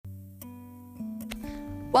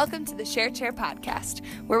Welcome to the Share Chair podcast,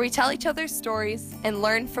 where we tell each other's stories and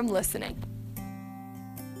learn from listening.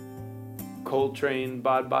 Coltrane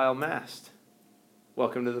Bodbyl-Mast.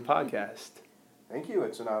 Welcome to the podcast. Thank you.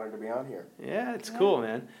 It's an honor to be on here. Yeah, it's cool,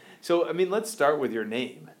 man. So, let's start with your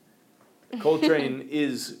name. Coltrane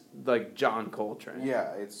is like John Coltrane.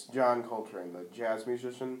 Yeah, it's John Coltrane, the jazz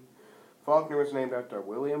musician. Faulkner was named after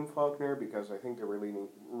William Faulkner because I think they were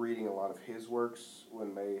reading a lot of his works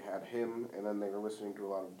when they had him, and then they were listening to a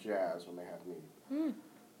lot of jazz when they had me.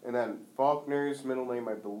 And then Faulkner's middle name,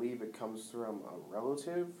 I believe it comes from a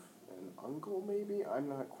relative, an uncle maybe? I'm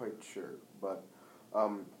not quite sure. But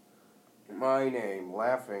my name,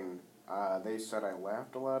 Laughing, they said I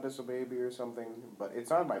laughed a lot as a baby or something, but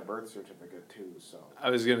it's on my birth certificate too, so. I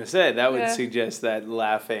was going to say, that would suggest that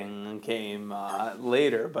Laughing came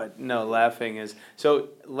later, but no, Laughing is... So,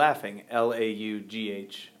 Laughing,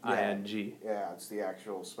 Laughing. Yeah, it's the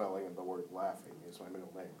actual spelling of the word laughing is my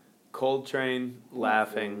middle name. Coltrane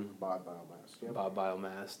Laughing. Bodbyl-Mast. Yep.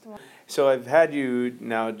 Bodbyl-Mast. So I've had you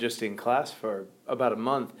now just in class for about a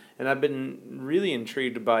month, and I've been really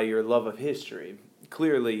intrigued by your love of history.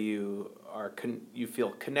 Clearly, you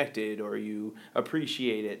feel connected or you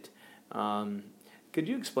appreciate it. Could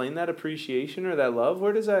you explain that appreciation or that love?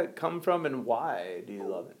 Where does that come from, and why do you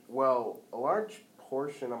love it? Well, a large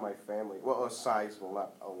portion of my family, well, a sizable,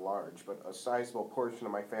 not a large, but a sizable portion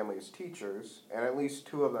of my family is teachers, and at least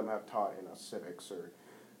two of them have taught in a civics or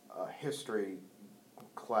history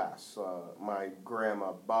class. My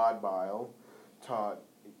grandma Bodbyl taught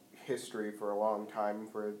history for a long time,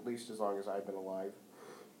 for at least as long as I've been alive.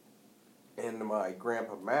 And my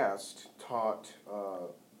grandpa Mast taught a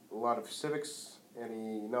lot of civics, and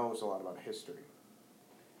he knows a lot about history.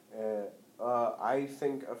 I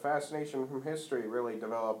think a fascination from history really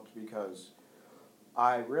developed because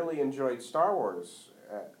I really enjoyed Star Wars.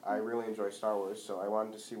 I really enjoy Star Wars, so I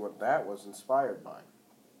wanted to see what that was inspired by.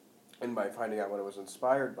 And by finding out what it was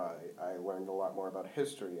inspired by, I learned a lot more about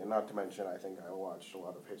history. And not to mention, I think I watched a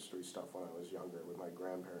lot of history stuff when I was younger with my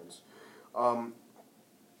grandparents.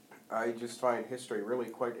 I just find history really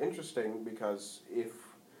quite interesting because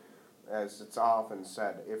as it's often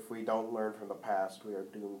said, if we don't learn from the past, we are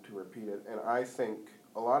doomed to repeat it. And I think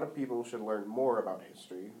a lot of people should learn more about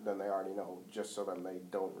history than they already know, just so that they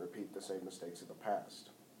don't repeat the same mistakes of the past.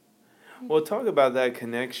 Well, talk about that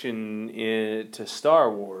connection to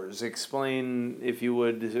Star Wars. Explain, if you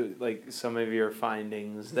would, like some of your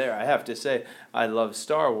findings there. I have to say, I love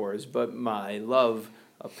Star Wars, but my love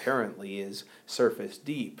apparently is surface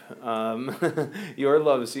deep. Your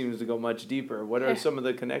love seems to go much deeper. What are some of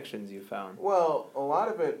the connections you found? Well, a lot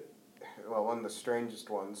of it, one of the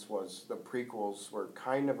strangest ones was the prequels were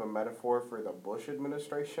kind of a metaphor for the Bush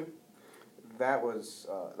administration. That was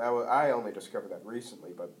I only discovered that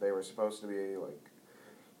recently, but they were supposed to be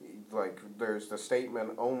like there's the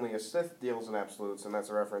statement, only a Sith deals in absolutes, and that's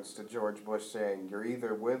a reference to George Bush saying, you're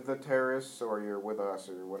either with the terrorists or you're with us,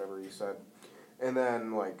 or whatever he said. And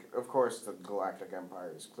then, of course, the Galactic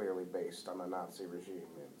Empire is clearly based on the Nazi regime.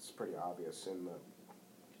 It's pretty obvious in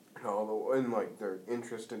their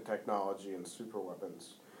interest in technology and super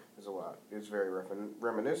weapons is very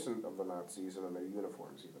reminiscent of the Nazis, and then their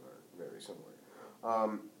uniforms even are very similar.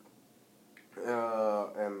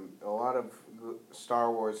 And a lot of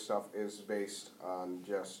Star Wars stuff is based on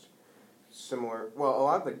just similar... Well, a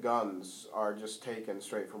lot of the guns are just taken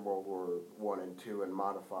straight from World War I and II and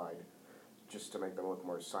modified just to make them look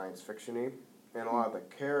more science fiction-y. And a lot of the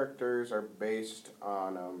characters are based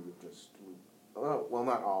on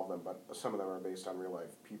not all of them, but some of them are based on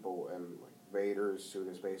real-life people, and Vader's suit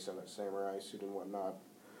is based on a samurai suit and whatnot.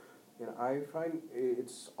 And I find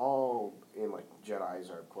it's all in, Jedis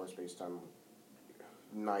are, of course, based on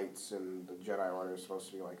knights, and the Jedi Order is supposed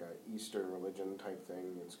to be like a Eastern religion type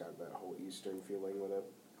thing. It's got that whole Eastern feeling with it.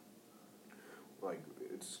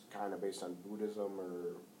 It's kind of based on Buddhism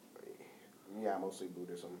mostly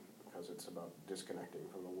Buddhism, because it's about disconnecting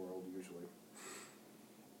from the world, usually.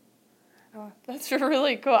 Oh, that's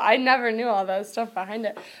really cool. I never knew all that stuff behind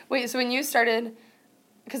it. Wait, so when you started...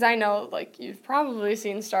 Because I know, you've probably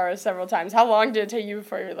seen Star Wars several times. How long did it take you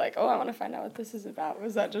before you're like, I want to find out what this is about?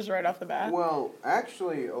 Was that just right off the bat? Well,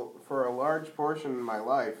 actually, for a large portion of my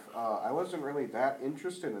life, I wasn't really that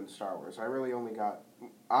interested in Star Wars. I really only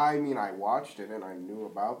I watched it and I knew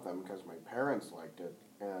about them because my parents liked it.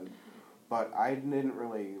 But I didn't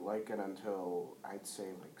really like it until, I'd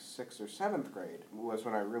say, 6th or 7th grade was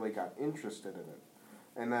when I really got interested in it.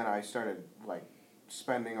 And then I started,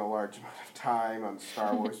 spending a large amount of time on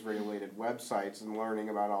Star Wars related websites and learning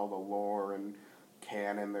about all the lore and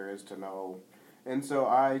canon there is to know. And so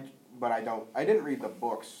I but I didn't read the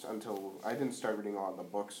books I didn't start reading all the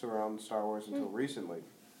books around Star Wars until recently.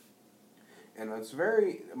 And most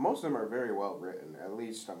of them are very well written, at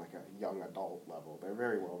least on like a young adult level. They're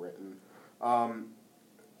very well written.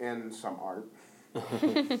 And some aren't.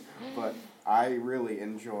 But I really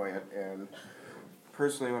enjoy it, and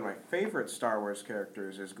personally one of my favorite Star Wars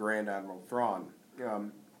characters is Grand Admiral Thrawn.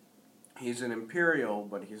 He's an Imperial,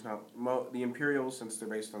 but he's not... the Imperials, since they're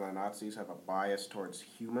based on the Nazis, have a bias towards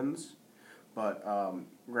humans. But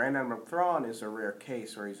Grand Admiral Thrawn is a rare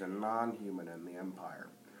case where he's a non-human in the Empire.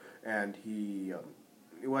 And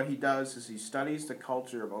what he does is he studies the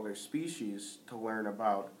culture of other species to learn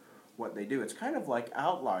about what they do. It's kind of like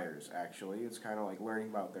Outliers, actually. It's kind of like learning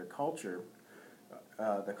about their culture,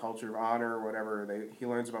 the culture of honor, or whatever. He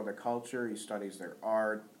learns about their culture, he studies their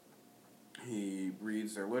art, he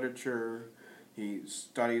reads their literature, he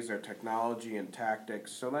studies their technology and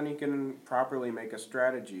tactics, so then he can properly make a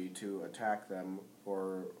strategy to attack them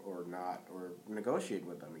or not, or negotiate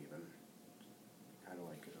with them even. Kind of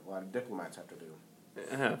like a lot of diplomats have to do.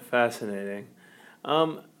 Yeah, fascinating.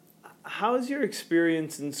 How's your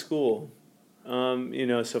experience in school?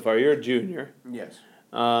 So far you're a junior. Yes.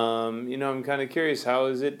 I'm kind of curious, how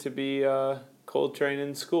is it to be Coltrane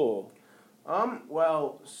in school?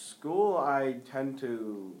 Well, school I tend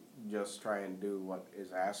to just try and do what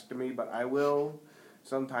is asked of me, but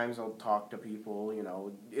sometimes I'll talk to people,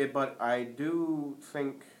 but I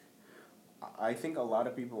think a lot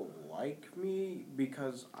of people like me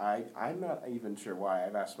because I'm not even sure why.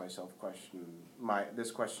 I've asked myself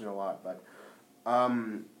this question a lot, but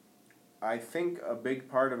I think a big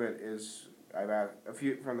part of it is I've asked a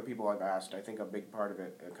few from the people I've asked. I think a big part of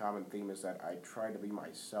it, a common theme, is that I try to be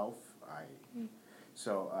myself.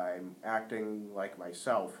 So I'm acting like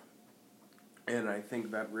myself, and I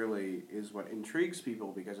think that really is what intrigues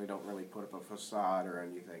people because I don't really put up a facade or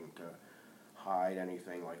anything to hide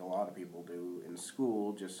anything like a lot of people do in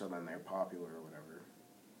school, just so then they're popular or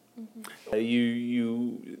whatever.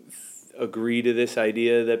 You agree to this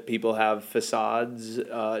idea that people have facades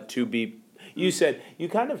to be... You said, you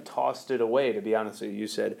kind of tossed it away, to be honest with you. You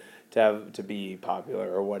said to be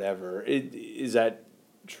popular or whatever. Is that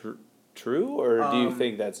true, or do you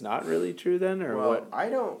think that's not really true then, or what?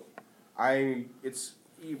 It's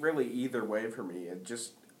really either way for me.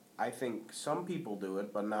 I think some people do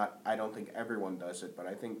it, but I don't think everyone does it, but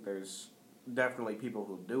I think there's definitely people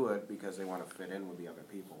who do it because they want to fit in with the other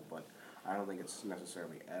people, but I don't think it's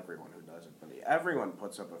necessarily everyone who does it. But everyone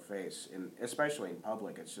puts up a face, especially in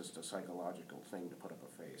public. It's just a psychological thing to put up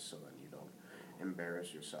a face so that you don't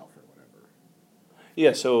embarrass yourself or whatever.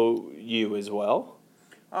 Yeah, so you as well?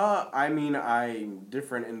 I'm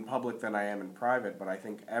different in public than I am in private, but I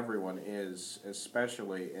think everyone is,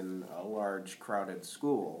 especially in a large, crowded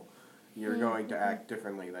school. You're going to act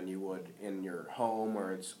differently than you would in your home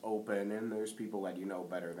where it's open and there's people that you know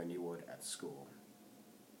better than you would at school.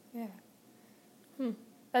 Yeah.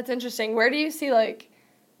 That's interesting. Where do you see,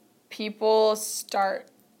 people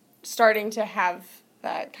starting to have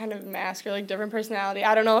that kind of mask or, different personality?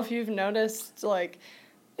 I don't know if you've noticed,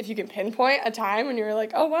 if you can pinpoint a time when you were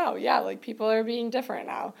like, oh, wow, yeah, people are being different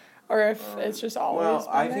now. Or if it's just always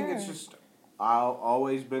been I there. think it's just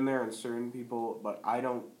always been there in certain people, but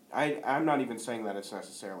I'm not even saying that it's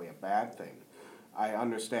necessarily a bad thing. I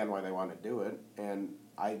understand why they want to do it, and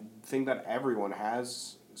I think that everyone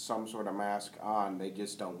has some sort of mask on. They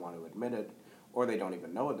just don't want to admit it, or they don't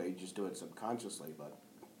even know it. They just do it subconsciously, but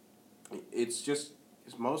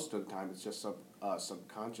most of the time it's just a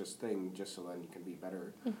subconscious thing, just so then you can be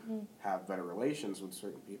better, have better relations with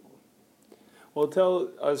certain people. Well, tell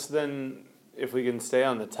us then, if we can stay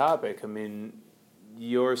on the topic. I mean,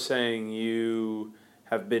 you're saying you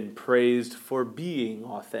have been praised for being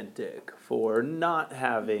authentic, for not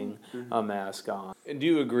having a mask on. And do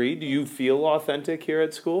you agree? Do you feel authentic here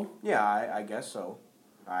at school? Yeah, I guess so.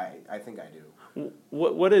 I think I do.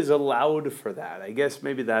 What is allowed for that? I guess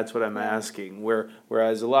maybe that's what I'm asking.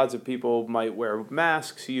 Whereas lots of people might wear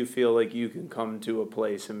masks, you feel like you can come to a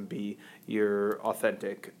place and be your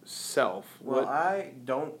authentic self. Well, I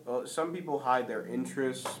don't. Some people hide their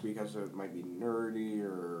interests because it might be nerdy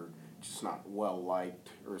or just not well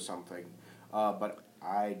liked or something. But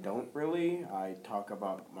I don't really. I talk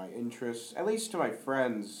about my interests, at least to my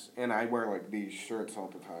friends, and I wear these shirts all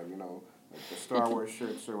the time. Like the Star Wars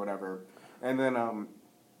shirts or whatever. And then I'll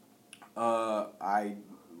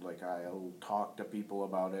talk to people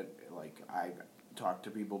about it. I talked to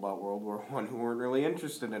people about World War I who weren't really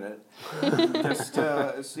interested in it, just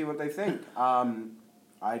to see what they think.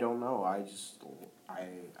 I don't know. I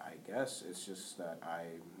guess it's just that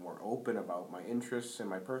I'm more open about my interests in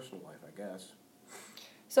my personal life, I guess.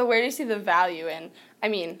 So where do you see the value in, I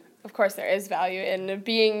mean, of course there is value in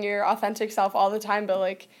being your authentic self all the time, but,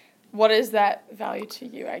 like, what is that value to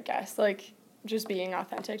you, I guess? Like, just being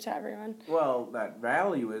authentic to everyone. Well, that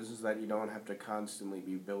value is that you don't have to constantly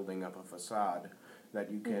be building up a facade that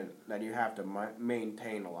you can that you have to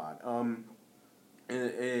maintain a lot.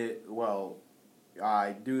 Well,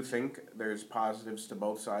 I do think there's positives to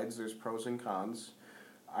both sides. There's pros and cons.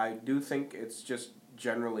 I do think it's just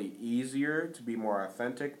generally easier to be more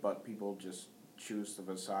authentic, but people just choose the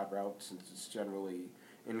facade route since it's generally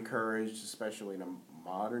encouraged, especially in a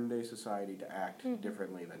modern day society, to act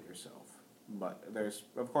differently than yourself. But there's,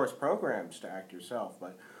 of course, programs to act yourself,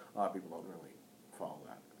 but a lot of people don't really follow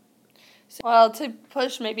that. Well, to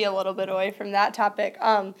push maybe a little bit away from that topic,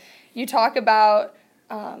 you talk about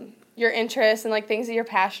your interests and, like, things that you're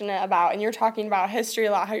passionate about, and you're talking about history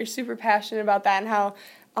a lot, how you're super passionate about that, and how,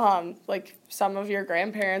 like, some of your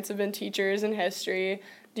grandparents have been teachers in history.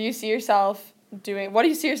 What do you see yourself doing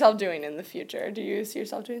in the future? Do you see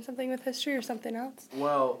yourself doing something with history or something else?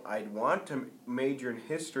 Well, I'd want to major in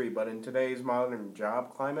history, but in today's modern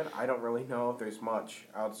job climate, I don't really know if there's much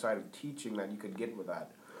outside of teaching that you could get with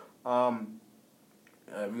that. I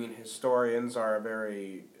mean, historians are a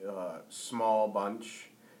very small bunch,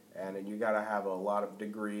 and you got to have a lot of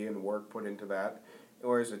degree and work put into that.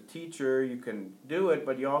 Whereas a teacher, you can do it,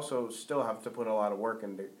 but you also still have to put a lot of work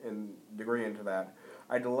and degree into that.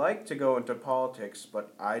 I'd like to go into politics,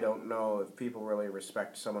 but I don't know if people really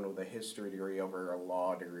respect someone with a history degree over a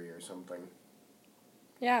law degree or something.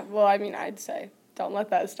 Yeah, well, I mean, I'd say don't let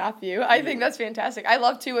that stop you. I think that's fantastic. I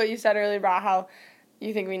love, too, what you said earlier about how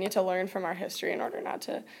you think we need to learn from our history in order not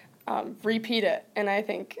to repeat it. And I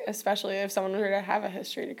think especially if someone were to have a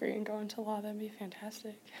history degree and go into law, that'd be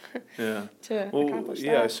fantastic. Yeah. to accomplish that.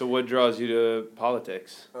 Yeah, so what draws you to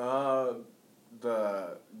politics?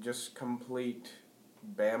 The just complete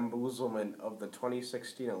bamboozlement of the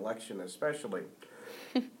 2016 election, especially.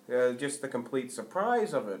 Just the complete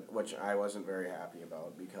surprise of it, which I wasn't very happy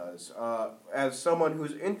about, because as someone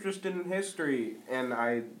who's interested in history, and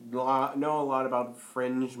I know a lot about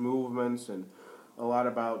fringe movements and a lot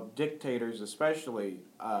about dictators especially,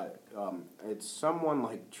 it's someone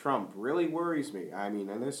like Trump really worries me. I mean,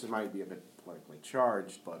 and this might be a bit politically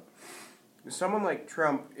charged, but someone like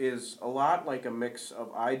Trump is a lot like a mix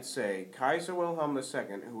of, I'd say, Kaiser Wilhelm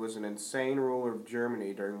II, who was an insane ruler of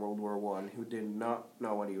Germany during World War I, who did not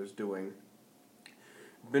know what he was doing,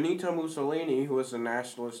 Benito Mussolini, who was a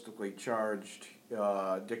nationalistically charged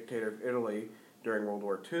dictator of Italy during World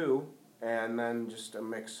War II, and then just a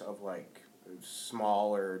mix of, like,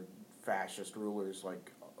 smaller fascist rulers,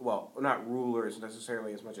 like, well, not rulers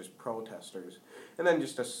necessarily as much as protesters, and then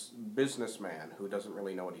just a businessman who doesn't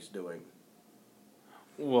really know what he's doing.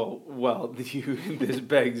 Well, this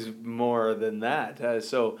begs more than that.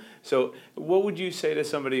 So what would you say to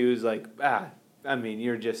somebody who's like, I mean,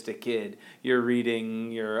 you're just a kid. You're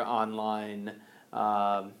reading your online,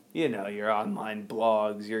 your online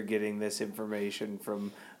blogs. You're getting this information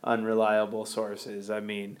from unreliable sources. I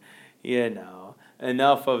mean,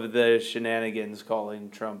 enough of the shenanigans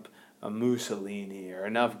calling Trump a Mussolini or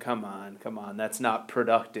enough. Come on. That's not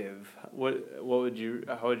productive. How would you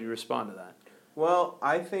respond to that? Well,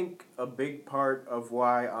 I think a big part of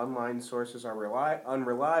why online sources are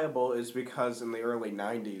unreliable is because in the early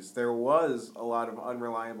 90s there was a lot of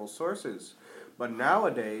unreliable sources. But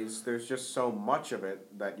nowadays there's just so much of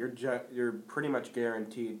it that you're pretty much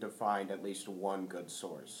guaranteed to find at least one good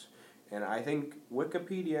source. And I think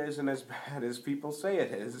Wikipedia isn't as bad as people say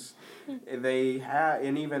it is.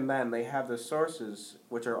 And even then they have the sources,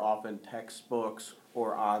 which are often textbooks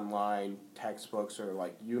or online textbooks or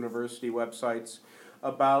like university websites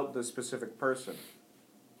about the specific person.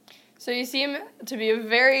 So you seem to be a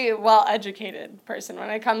very well-educated person when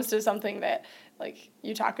it comes to something that, like,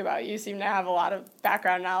 you talk about. You seem to have a lot of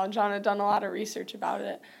background knowledge on it, done a lot of research about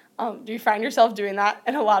it. Do you find yourself doing that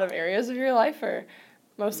in a lot of areas of your life, or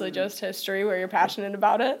mostly just history where you're passionate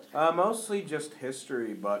about it? Mostly just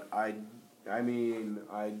history, but I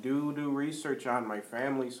do research on my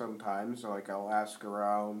family sometimes. Like, I'll ask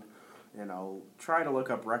around, and I'll try to look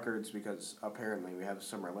up records because apparently we have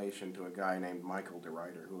some relation to a guy named Michael de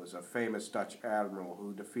Ruyter, who was a famous Dutch admiral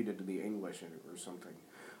who defeated the English or something.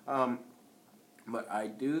 But I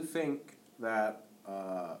do think that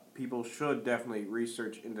people should definitely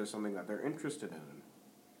research into something that they're interested in.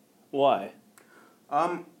 Why?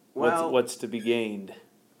 Well, what's to be gained?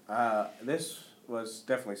 This was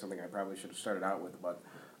definitely something I probably should have started out with, but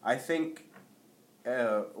I think,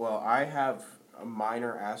 I have a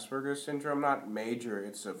minor Asperger's syndrome, not major,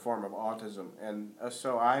 it's a form of autism, and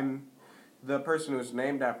so I'm the person who was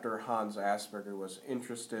named after Hans Asperger was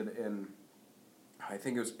interested in, I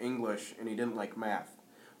think it was English, and he didn't like math.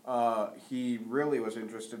 He really was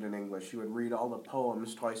interested in English. He would read all the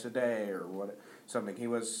poems twice a day or something. He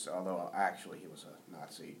was, although actually he was a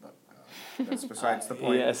Nazi, but that's besides the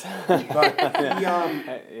point. Yes. But he,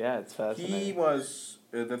 yeah, it's fascinating. he was,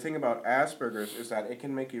 the thing about Asperger's is that it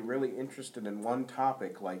can make you really interested in one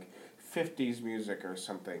topic, like 50s music or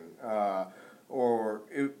something.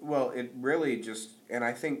 It really just, and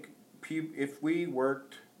I think if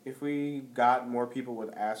we got more people with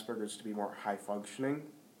Asperger's to be more high functioning,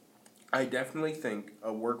 I definitely think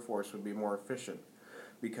a workforce would be more efficient,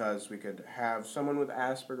 because we could have someone with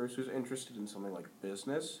Asperger's who's interested in something like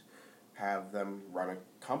business, have them run a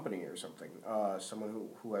company or something. Someone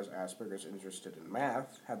who has Asperger's interested in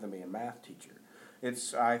math, have them be a math teacher.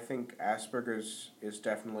 I think Asperger's is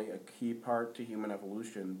definitely a key part to human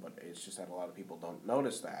evolution, but it's just that a lot of people don't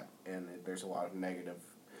notice that, and there's a lot of negative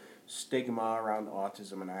stigma around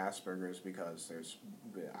autism and Asperger's because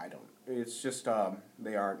it's just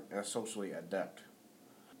they aren't socially adept.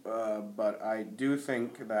 But I do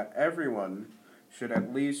think that everyone should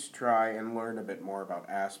at least try and learn a bit more about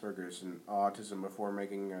Asperger's and autism before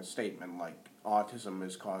making a statement like autism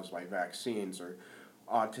is caused by vaccines or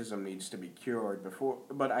autism needs to be cured before.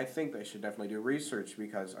 But I think they should definitely do research,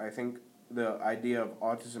 because I think the idea of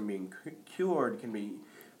autism being cured can be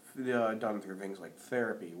done through things like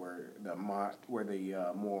therapy, where the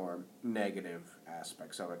more negative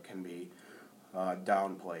aspects of it can be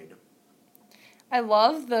downplayed. I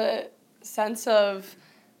love the sense of,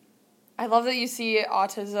 I love that you see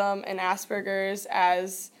autism and Asperger's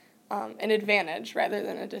as an advantage rather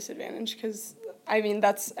than a disadvantage, because, I mean,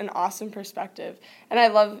 that's an awesome perspective. And I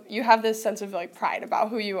love, you have this sense of, like, pride about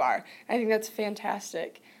who you are. I think that's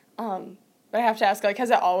fantastic. But I have to ask, like, has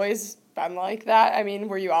it always been like that? I mean,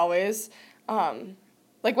 were you always, when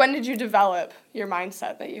did you develop your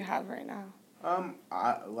mindset that you have right now?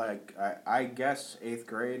 I guess 8th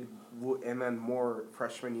grade, and then more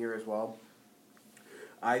freshman year as well.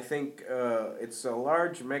 I think it's a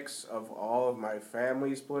large mix of all of my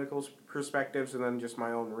family's political perspectives and then just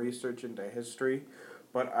my own research into history.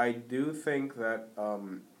 But I do think that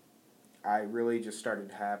I really just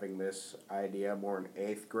started having this idea more in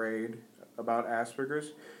 8th grade about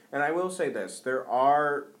Asperger's. And I will say this, there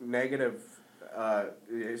are negative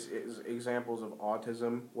examples of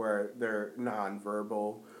autism where they're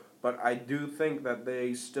nonverbal, but I do think that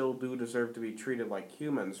they still do deserve to be treated like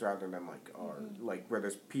humans rather than where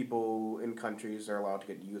there's people in countries that are allowed to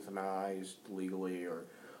get euthanized legally, or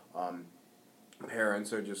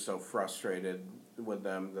parents are just so frustrated with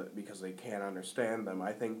them because they can't understand them.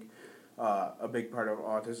 I think a big part of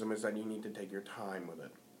autism is that you need to take your time with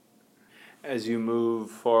it. As you move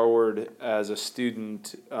forward as a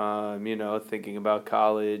student, thinking about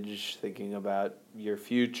college, thinking about your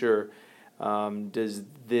future, does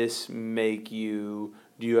this make you,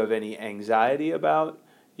 do you have any anxiety about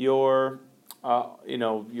your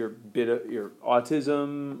your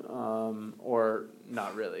autism, or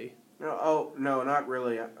not really? No, not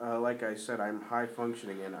really. Like I said, I'm high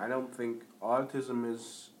functioning, and I don't think autism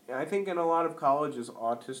is. I think in a lot of colleges,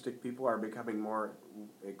 autistic people are becoming more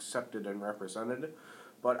accepted and represented,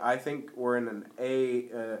 but I think we're in an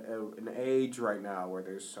age right now where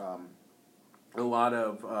there's a lot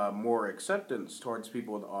of more acceptance towards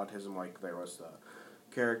people with autism. Like there was the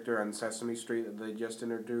character on Sesame Street that they just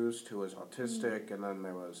introduced who was autistic, and then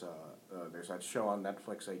there was there's that show on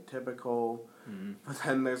Netflix, Atypical, but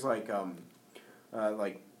then there's like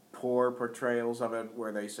poor portrayals of it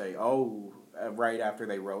where they say, right after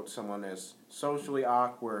they wrote someone as socially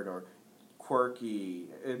awkward or quirky,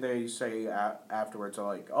 they say afterwards, they're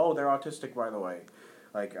autistic, by the way.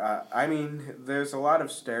 There's a lot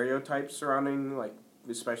of stereotypes surrounding,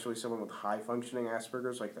 especially someone with high-functioning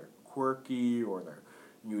Asperger's, like they're quirky or they're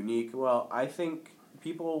unique. Well, I think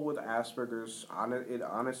people with Asperger's, it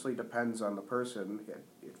honestly depends on the person.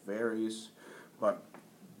 It varies, but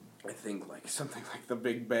I think something like The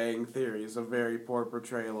Big Bang Theory is a very poor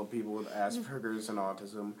portrayal of people with Asperger's and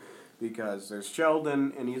autism, because there's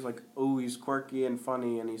Sheldon, and he's quirky and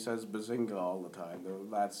funny, and he says bazinga all the time.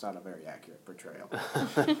 That's not a very accurate portrayal.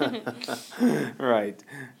 Right.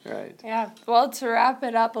 Yeah, well, to wrap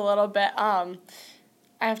it up a little bit, I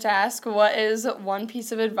have to ask, what is one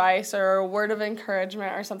piece of advice or a word of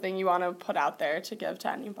encouragement or something you want to put out there to give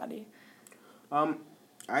to anybody?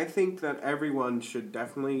 I think that everyone should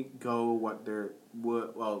definitely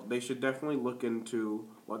they should definitely look into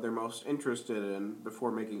what they're most interested in before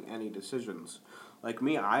making any decisions. Like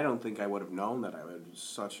me, I don't think I would have known that I would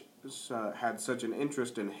had such an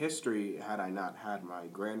interest in history had I not had my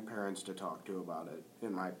grandparents to talk to about it,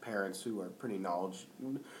 and my parents who are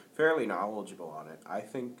fairly knowledgeable on it. I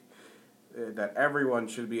think that everyone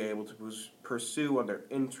should be able to pursue what they're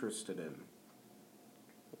interested in.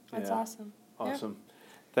 That's awesome. Awesome. Yeah.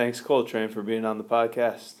 Thanks, Coltrane, for being on the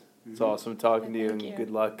podcast. It's awesome talking to you, and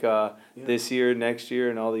good luck this year, next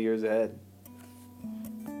year, and all the years ahead.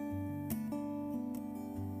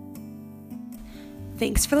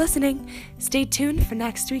 Thanks for listening. Stay tuned for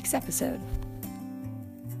next week's episode.